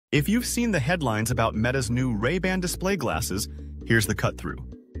If you've seen the headlines about Meta's new Ray-Ban display glasses, here's the cut-through.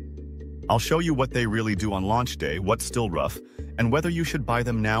 I'll show you what they really do on launch day, what's still rough, and whether you should buy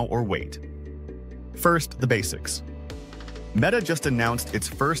them now or wait. First, the basics. Meta just announced its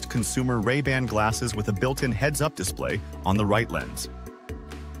first consumer Ray-Ban glasses with a built-in heads-up display on the right lens.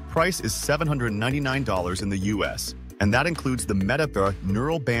 Price is $799 in the US, and that includes the Meta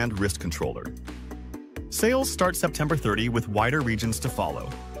Neural Band wrist controller. Sales start September 30 with wider regions to follow.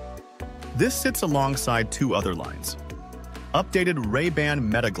 This sits alongside two other lines: updated Ray-Ban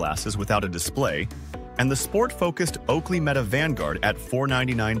Meta glasses without a display, and the sport-focused Oakley Meta Vanguard at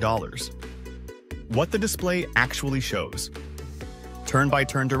 $499. What the display actually shows: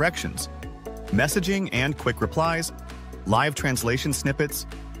 turn-by-turn directions, messaging and quick replies, live translation snippets,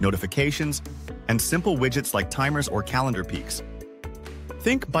 notifications, and simple widgets like timers or calendar peaks.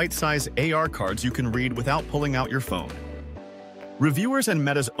 Think bite-sized AR cards you can read without pulling out your phone. Reviewers and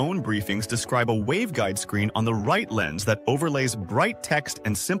Meta's own briefings describe a waveguide screen on the right lens that overlays bright text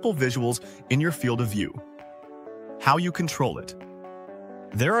and simple visuals in your field of view. How you control it.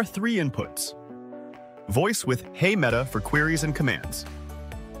 There are three inputs. Voice with "Hey Meta" for queries and commands.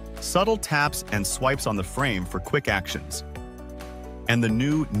 Subtle taps and swipes on the frame for quick actions. And the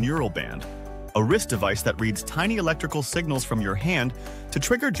new Neural Band, a wrist device that reads tiny electrical signals from your hand to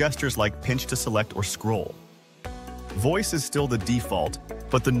trigger gestures like pinch to select or scroll. Voice is still the default,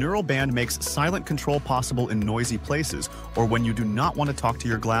 but the Neural Band makes silent control possible in noisy places or when you do not want to talk to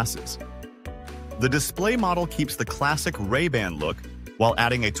your glasses. The display model keeps the classic Ray-Ban look while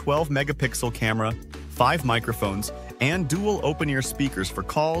adding a 12-megapixel camera, 5 microphones, and dual open-ear speakers for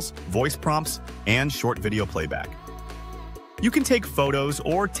calls, voice prompts, and short video playback. You can take photos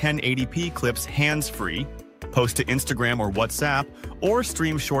or 1080p clips hands-free, post to Instagram or WhatsApp, or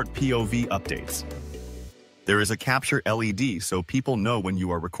stream short POV updates. There is a capture LED so people know when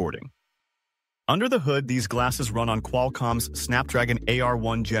you are recording. Under the hood, these glasses run on Qualcomm's Snapdragon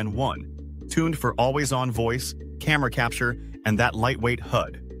AR1 Gen 1, tuned for always-on voice, camera capture, and that lightweight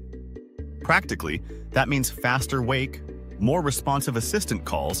HUD. Practically, that means faster wake, more responsive assistant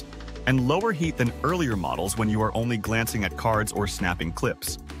calls, and lower heat than earlier models when you are only glancing at cards or snapping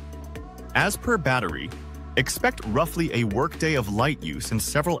clips. As per battery, expect roughly a workday of light use and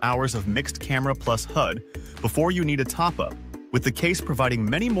several hours of mixed camera plus HUD before you need a top-up, with the case providing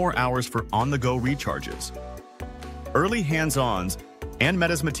many more hours for on-the-go recharges. Early hands-ons and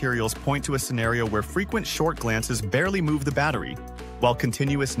Meta's materials point to a scenario where frequent short glances barely move the battery, while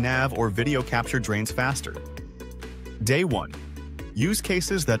continuous nav or video capture drains faster. Day 1. Use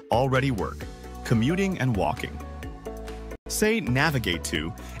cases that already work: commuting and walking. Say navigate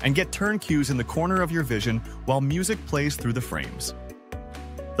to and get turn cues in the corner of your vision while music plays through the frames.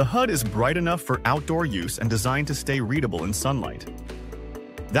 The HUD is bright enough for outdoor use and designed to stay readable in sunlight.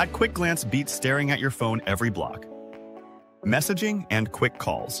 That quick glance beats staring at your phone every block. Messaging and quick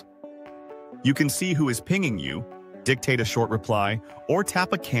calls. You can see who is pinging you, dictate a short reply, or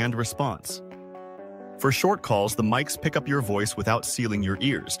tap a canned response. For short calls, the mics pick up your voice without sealing your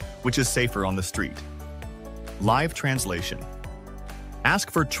ears, which is safer on the street. Live translation.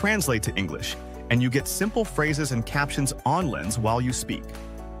 Ask for "translate to English," and you get simple phrases and captions on lens while you speak.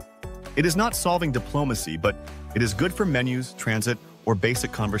 It is not solving diplomacy, but it is good for menus, transit, or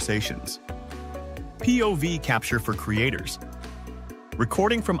basic conversations. POV capture for creators.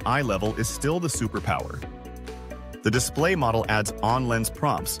 Recording from eye level is still the superpower. The display model adds on-lens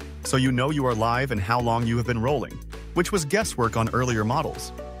prompts, so you know you are live and how long you have been rolling, which was guesswork on earlier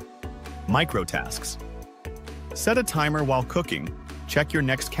models. Microtasks. Set a timer while cooking, check your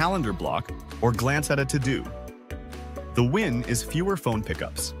next calendar block, or glance at a to-do. The win is fewer phone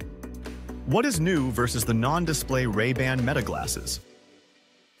pickups. What is new versus the non-display Ray-Ban Meta glasses?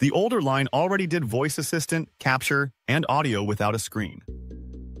 The older line already did voice assistant, capture, and audio without a screen.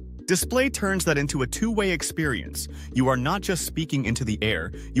 Display turns that into a two-way experience. You are not just speaking into the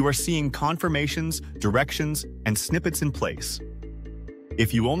air, you are seeing confirmations, directions, and snippets in place.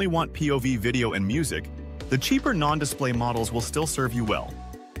 If you only want POV video and music, the cheaper non-display models will still serve you well.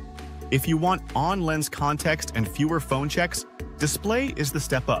 If you want on-lens context and fewer phone checks, display is the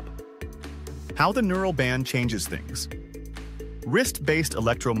step up. How the Neural Band changes things. Wrist-based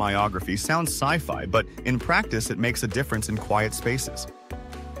electromyography sounds sci-fi, but in practice it makes a difference in quiet spaces.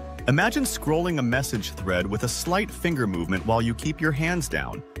 Imagine scrolling a message thread with a slight finger movement while you keep your hands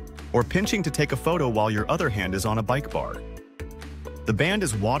down, or pinching to take a photo while your other hand is on a bike bar. The band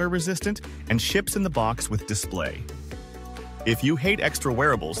is water-resistant and ships in the box with display. If you hate extra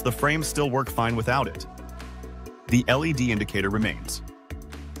wearables, the frames still work fine without it. The LED indicator remains.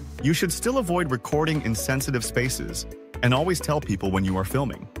 You should still avoid recording in sensitive spaces and always tell people when you are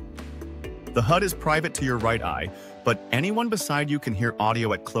filming. The HUD is private to your right eye, but anyone beside you can hear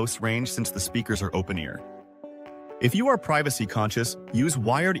audio at close range since the speakers are open ear. If you are privacy conscious, use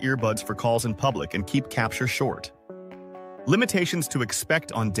wired earbuds for calls in public and keep capture short. Limitations to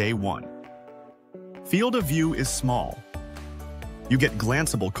expect on day 1. Field of view is small. You get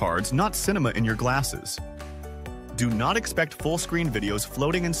glanceable cards, not cinema in your glasses. Do not expect full-screen videos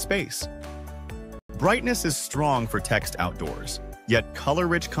floating in space. Brightness is strong for text outdoors, yet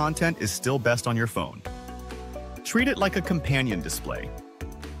color-rich content is still best on your phone. Treat it like a companion display.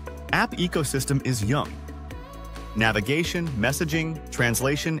 App ecosystem is young. Navigation, messaging,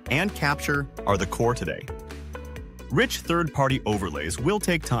 translation, and capture are the core today. Rich third-party overlays will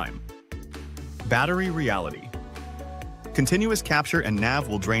take time. Battery reality. Continuous capture and nav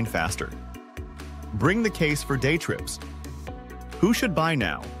will drain faster. Bring the case for day trips. Who should buy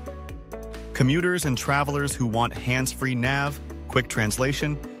now? Commuters and travelers who want hands-free nav, quick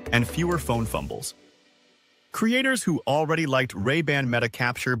translation, and fewer phone fumbles. Creators who already liked Ray-Ban Meta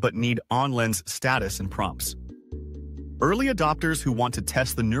Capture but need on-lens status and prompts. Early adopters who want to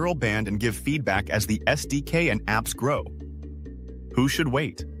test the neural band and give feedback as the SDK and apps grow. Who should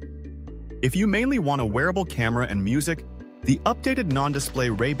wait? If you mainly want a wearable camera and music, the updated non-display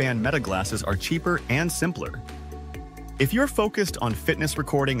Ray-Ban Meta glasses are cheaper and simpler. If you're focused on fitness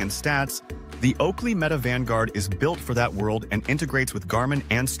recording and stats, the Oakley Meta Vanguard is built for that world and integrates with Garmin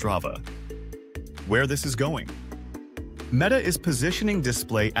and Strava. Where this is going? Meta is positioning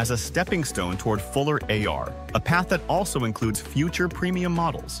display as a stepping stone toward fuller AR, a path that also includes future premium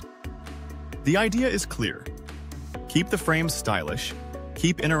models. The idea is clear. Keep the frames stylish,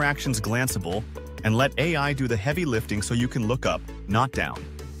 keep interactions glanceable, and let AI do the heavy lifting so you can look up, not down.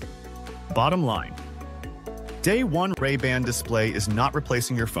 Bottom line. Day 1 Ray-Ban display is not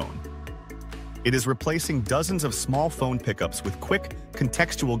replacing your phone. It is replacing dozens of small phone pickups with quick,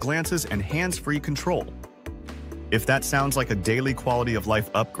 contextual glances and hands-free control. If that sounds like a daily quality of life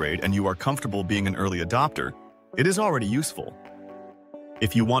upgrade and you are comfortable being an early adopter, it is already useful.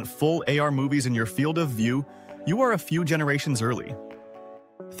 If you want full AR movies in your field of view, you are a few generations early.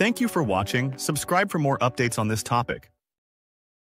 Thank you for watching. Subscribe for more updates on this topic.